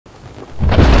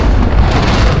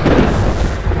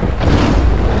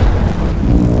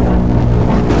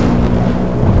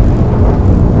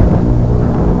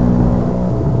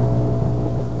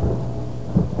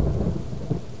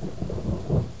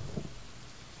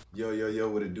Yo,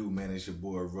 what it do, man? It's your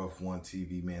boy Rough One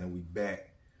TV, man, and we back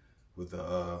with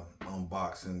a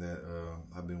unboxing that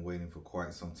I've been waiting for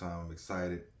quite some time. I'm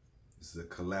excited. This is a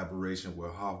collaboration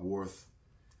with Haworth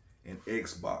and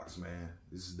Xbox, man.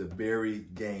 This is the Berry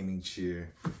gaming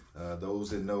chair.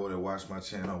 Those that know, that watch my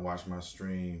channel, watch my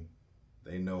stream,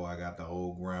 they know I got the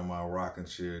old grandma rocking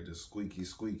chair, the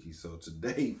squeaky. So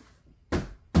today,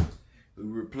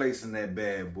 we're replacing that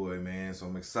bad boy, man. So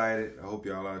I'm excited. I hope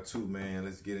y'all are too, man.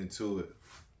 Let's get into it.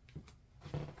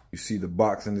 You see the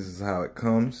box, and this is how it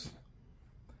comes.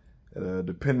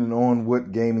 Depending on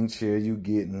what gaming chair you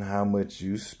get and how much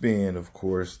you spend, of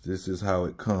course, this is how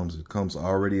it comes. It comes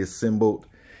already assembled.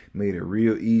 Made it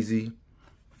real easy.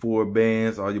 4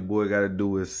 bands. All your boy got to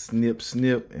do is snip,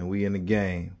 and we in the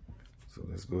game. So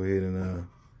let's go ahead and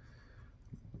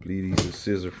bleed these are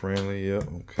scissor friendly. Yep,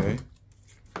 okay.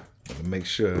 To make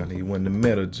sure I need one of the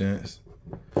metal gents.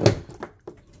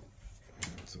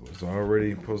 So it's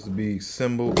already supposed to be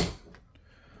assembled.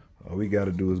 All we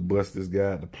gotta do is bust this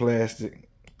guy out the plastic.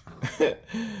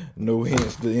 No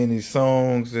hints to any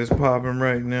songs that's popping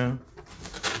right now.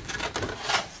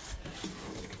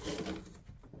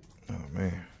 Oh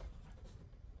man.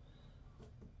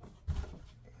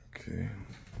 Okay.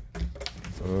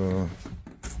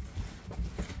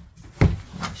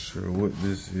 Not sure what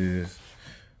this is.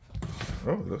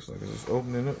 Oh, it looks like it's just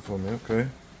opening up for me. Okay.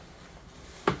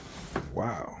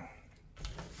 Wow.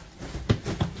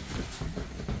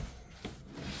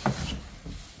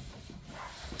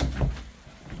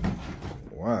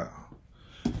 Wow.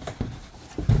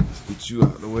 Let's get you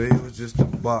out of the way. It was just a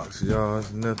box, y'all.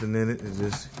 There's nothing in it. It's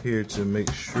just here to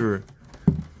make sure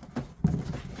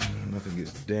nothing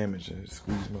gets damaged. I just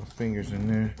squeeze my fingers in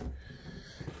there.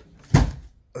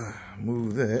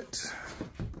 Move that.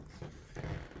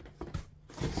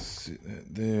 Sit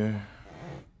that there.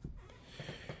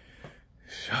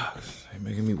 Shucks, they're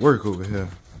making me work over here.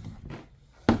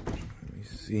 Let me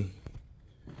see.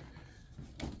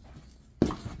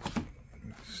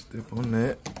 Step on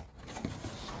that.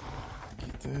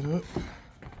 Get that up.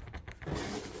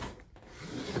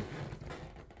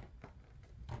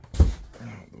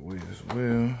 Out the way as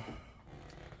well.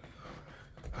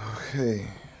 Okay.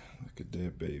 Look at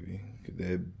that baby. Look at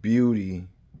that beauty.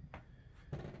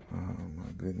 Oh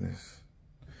my goodness.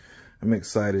 I'm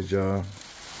excited, y'all.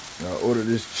 I ordered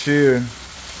this chair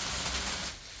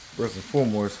first and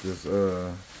foremost because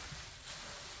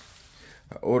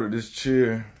I ordered this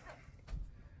chair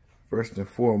first and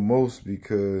foremost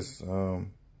because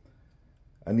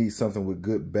I need something with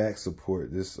good back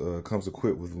support. This comes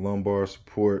equipped with lumbar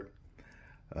support.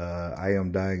 I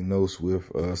am diagnosed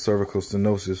with cervical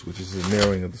stenosis, which is a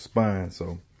narrowing of the spine,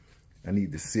 so I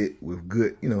need to sit with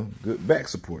good, good back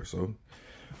support. So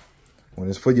when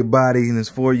it's for your body and it's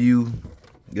for you,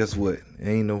 guess what?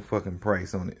 There ain't no fucking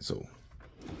price on it. So,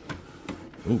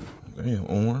 ooh, damn,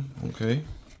 on. Okay.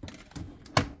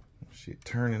 Shit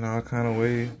turning all kind of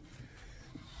ways.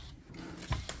 You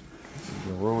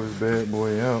can roll this bad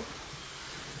boy out.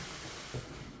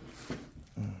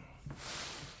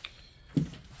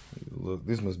 Look,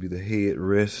 this must be the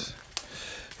headrest.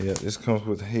 Yeah, this comes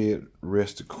with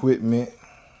headrest equipment.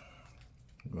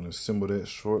 I'm gonna assemble that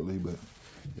shortly, but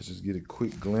let's just get a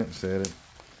quick glimpse at it.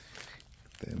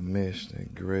 That mesh,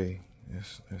 that gray,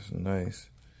 that's nice.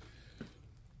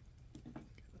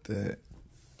 That,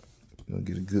 you're gonna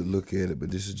get a good look at it,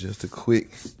 but this is just a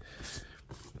quick,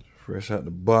 fresh out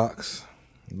the box,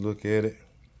 look at it.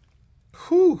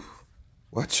 Whew,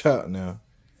 watch out now.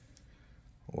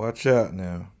 Watch out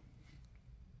now.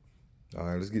 All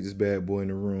right, let's get this bad boy in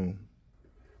the room.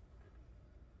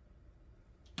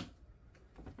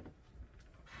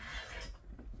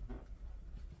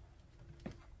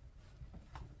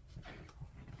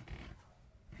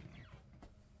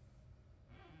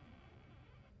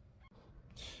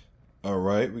 All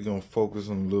right, we're gonna focus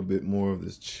on a little bit more of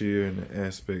this chair and the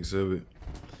aspects of it.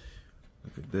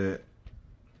 Look at that.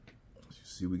 As you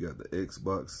see, we got the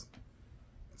Xbox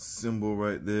symbol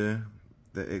right there.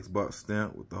 That Xbox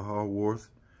stamp with the Haworth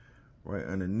right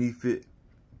underneath it.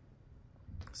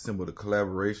 Symbol of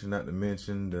collaboration, not to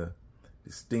mention the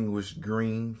distinguished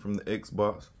green from the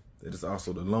Xbox. That is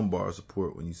also the lumbar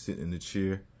support when you sit in the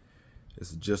chair.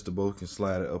 It's adjustable, you can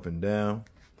slide it up and down.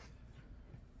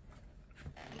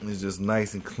 It's just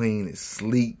nice and clean, it's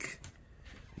sleek.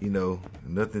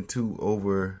 Nothing too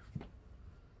over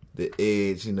the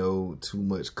edge, too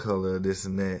much color, this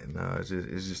and that. No, it's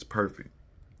just perfect.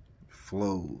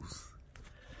 Flows.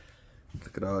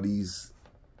 Look at all these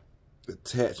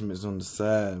attachments on the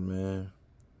side, man,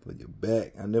 for your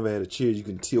back. I never had a chair you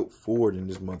can tilt forward in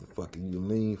this motherfucker. You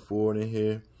lean forward in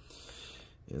here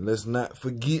And let's not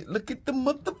forget, look at the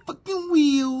motherfucking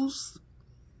wheels.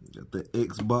 Got the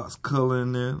Xbox color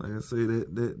in there. Like I say,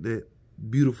 that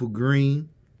beautiful green.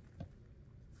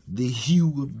 The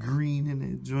hue of green in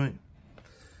that joint.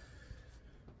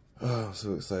 Oh, I'm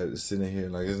so excited to sit in here.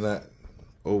 Like, it's not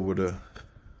over the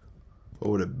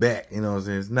back, you know what I'm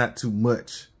saying? It's not too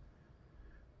much.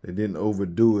 They didn't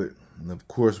overdo it. And of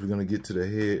course, we're gonna get to the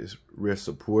headrest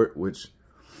support, which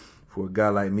for a guy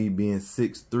like me being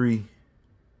 6'3",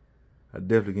 I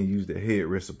definitely can use the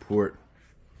headrest support.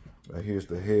 Right here's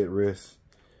the headrest.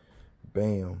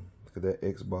 Bam. Look at that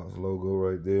Xbox logo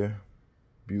right there.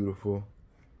 Beautiful.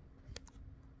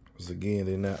 Because again,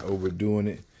 they're not overdoing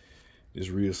it. Just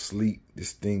real sleek,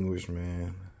 distinguished,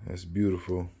 man. That's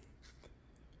beautiful.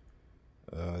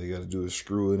 You got to do is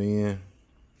screw it in.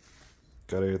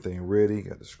 Got everything ready.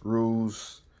 Got the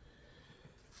screws.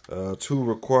 Tool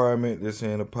requirement. This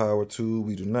ain't a power tool.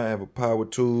 We do not have a power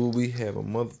tool. We have a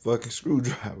motherfucking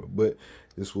screwdriver. But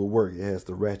this will work. It has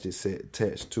the ratchet set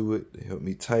attached to it to help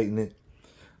me tighten it.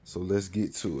 So let's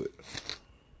get to it.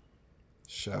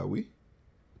 Shall we?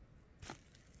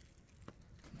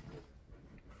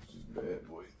 This bad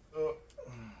boy up.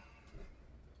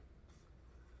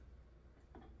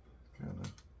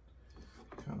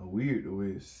 Kind of weird the way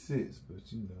it sits,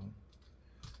 but you know,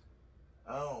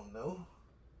 I don't know.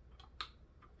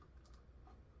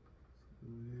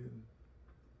 Yeah.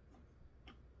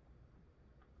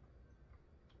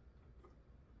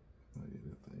 Oh yeah,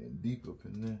 that thing deep up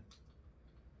in there.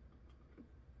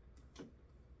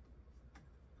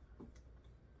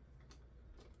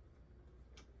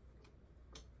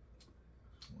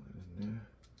 One in there.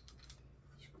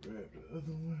 Let's grab the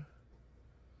other one.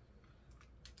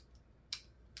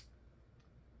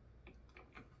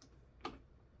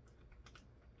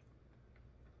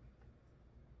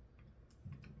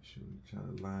 Make sure we try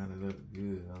to line it up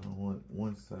good. I don't want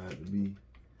one side to be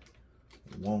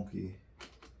wonky,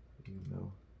 you know.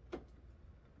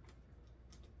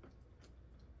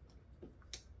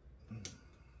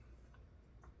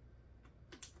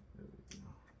 There we go.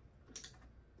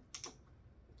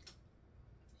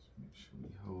 Just make sure we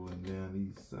holding down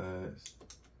these sides.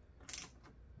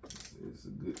 It's a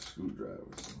good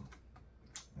screwdriver, so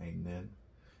ain't nothing. I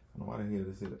don't know why the hell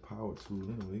they say the power tool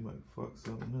anyway. You might fuck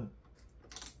something up.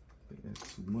 I think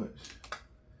that's too much.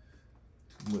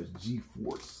 Too much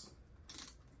G-force.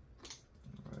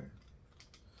 Alright.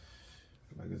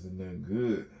 Like it's in there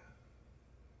good.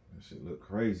 That shit look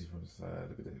crazy from the side.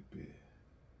 Look at that bit.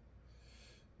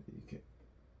 You can,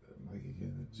 like you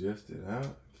can adjust it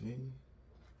out, can you?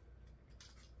 I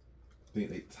think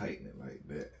they tighten it like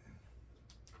that.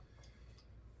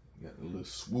 You got a little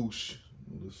swoosh,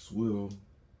 a little swivel.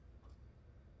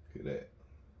 Look at that.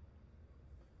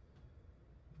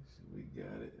 We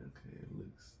got it. Okay, it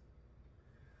looks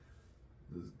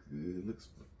good. Looks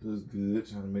good.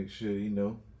 Trying to make sure, you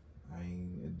know, I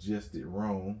ain't adjusted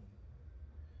wrong.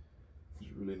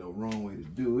 There's really no wrong way to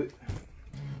do it.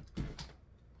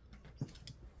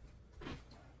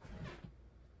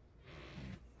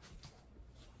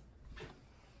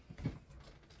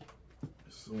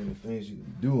 So many things you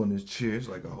can do on this chair. It's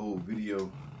like a whole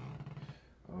video.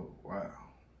 Oh wow.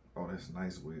 Oh, that's a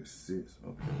nice way it sits.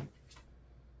 Okay.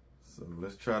 So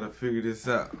let's try to figure this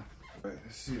out. All right,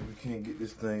 let's see if we can't get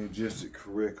this thing adjusted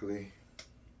correctly.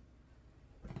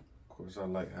 Of course, I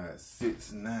like how it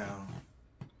sits now.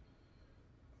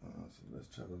 So let's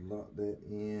try to lock that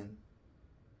in.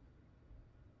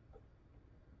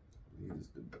 Use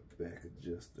the back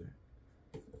adjuster.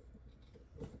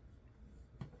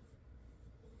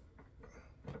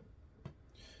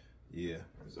 Yeah,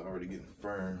 it's already getting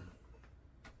firm.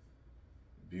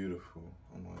 Beautiful.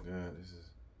 Oh my God, this is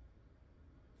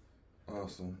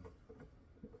awesome.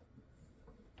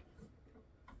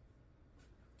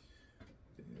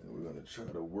 Yeah, we're gonna try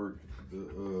to work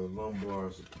the lumbar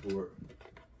support.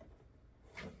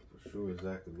 For sure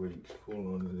exactly where you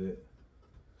pull on it.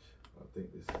 I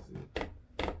think this is it.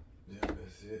 Yeah,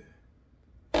 that's it.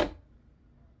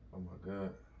 Oh my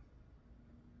God.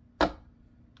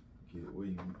 Get it where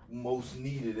you most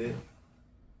needed it. I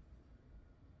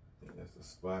think that's the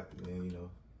spot, and then, you know,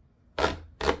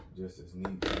 just as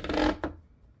neat. I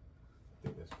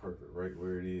think that's perfect right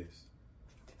where it is.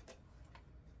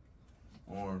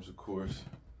 Arms, of course.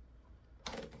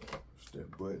 Push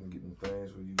that button, get them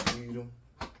things where you need them.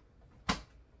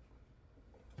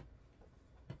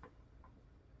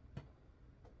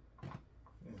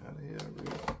 And how the hell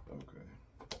really? Okay.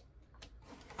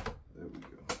 There we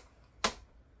go.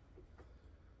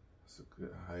 That's a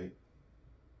good height.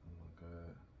 Oh my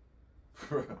God.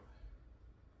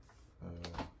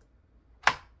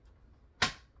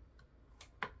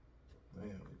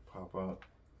 pop out.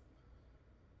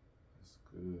 That's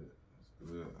good.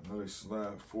 That's good. I know they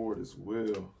slide forward as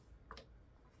well.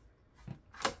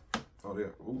 Oh,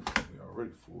 they're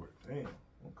already forward. Damn.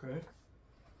 Okay.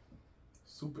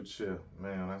 Super chill.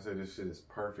 Man, when I say this shit is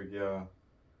perfect, y'all,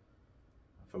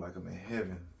 I feel like I'm in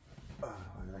heaven.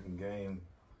 Like I can game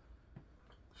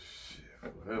shit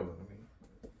forever. Let me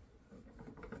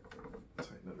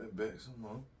tighten up that back some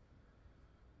more.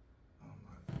 Oh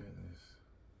my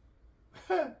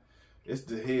goodness. It's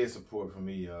the head support for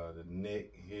me, y'all. The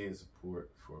neck head support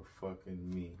for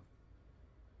fucking me.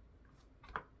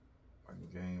 I can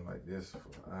game like this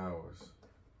for hours.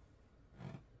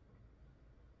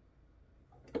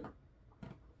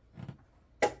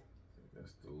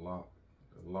 That's the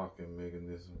locking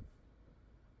mechanism.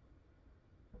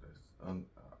 That's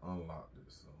unlocked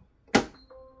it, so.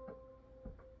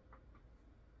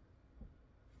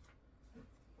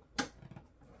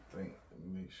 Let me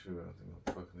make sure. I think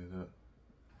I'm fucking it up.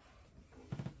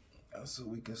 So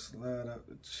we can slide out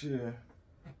the chair.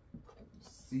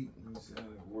 Seat, let me see how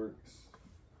that works.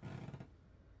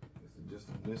 Is it just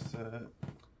on this side?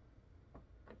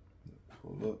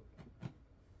 Pull up.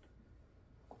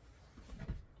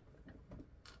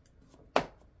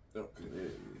 Okay, there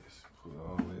it is. Pull it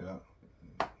all the way out.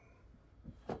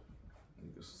 You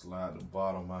can slide the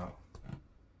bottom out.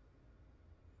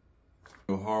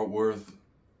 Hardworth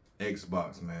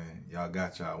Xbox, man. Y'all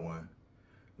got y'all one.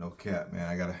 No cap, man.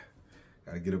 I gotta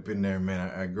get up in there,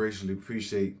 man. I graciously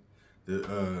appreciate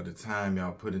the time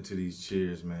y'all put into these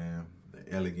chairs, man. They're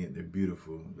elegant, they're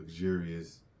beautiful,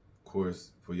 luxurious. Of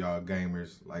course, for y'all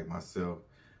gamers like myself,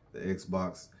 the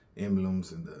Xbox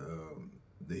emblems and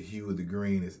the hue of the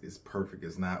green is perfect.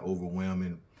 It's not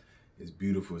overwhelming. It's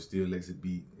beautiful. It still lets it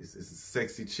be. It's a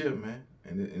sexy chip, man,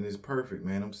 and it's perfect,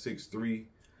 man. I'm 6'3",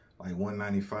 like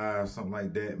 195, something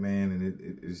like that, man,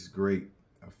 and it's great.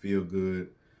 I feel good.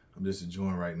 I'm just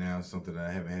enjoying right now something that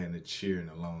I haven't had in a chair in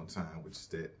a long time, which is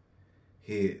that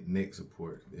head neck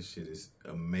support. This shit is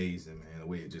amazing, man. The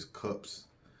way it just cups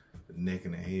the neck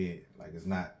and the head. Like it's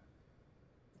not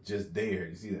just there.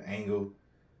 You see the angle?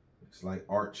 It's like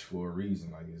arch for a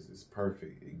reason. Like it's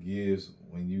perfect. It gives,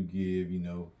 when you give, you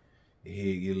know, the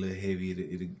head get a little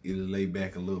heavy, it'll lay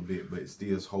back a little bit, but it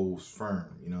still holds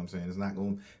firm. You know what I'm saying? It's not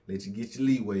gonna let you get your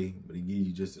leeway, but it gives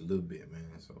you just a little bit,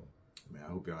 man. So, man,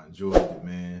 I hope y'all enjoyed it,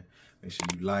 man. Make sure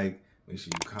you like, make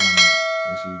sure you comment,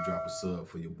 make sure you drop a sub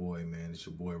for your boy, man. It's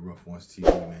your boy Rough Ones TV,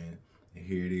 man. And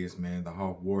here it is, man, the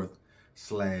Hawkworth /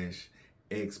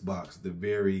 Xbox, the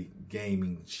very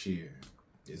gaming chair.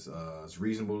 It's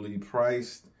reasonably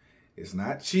priced. It's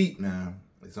not cheap now.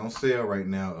 It's on sale right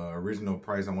now. Original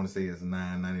price, I want to say, is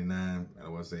 $9.99. I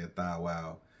want to say a thigh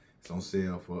wow. It's on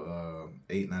sale for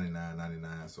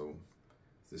 $8.99.99. So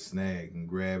it's a snag. You can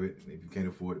grab it. If you can't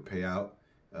afford to pay out,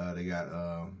 they got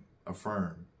a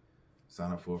firm.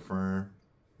 Sign up for a firm.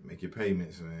 Make your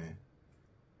payments, man.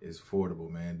 It's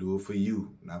affordable, man. Do it for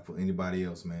you, not for anybody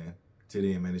else, man. Till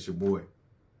then, man, it's your boy.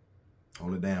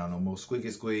 Hold it down. No more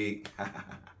squeaky squeak.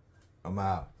 I'm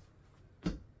out.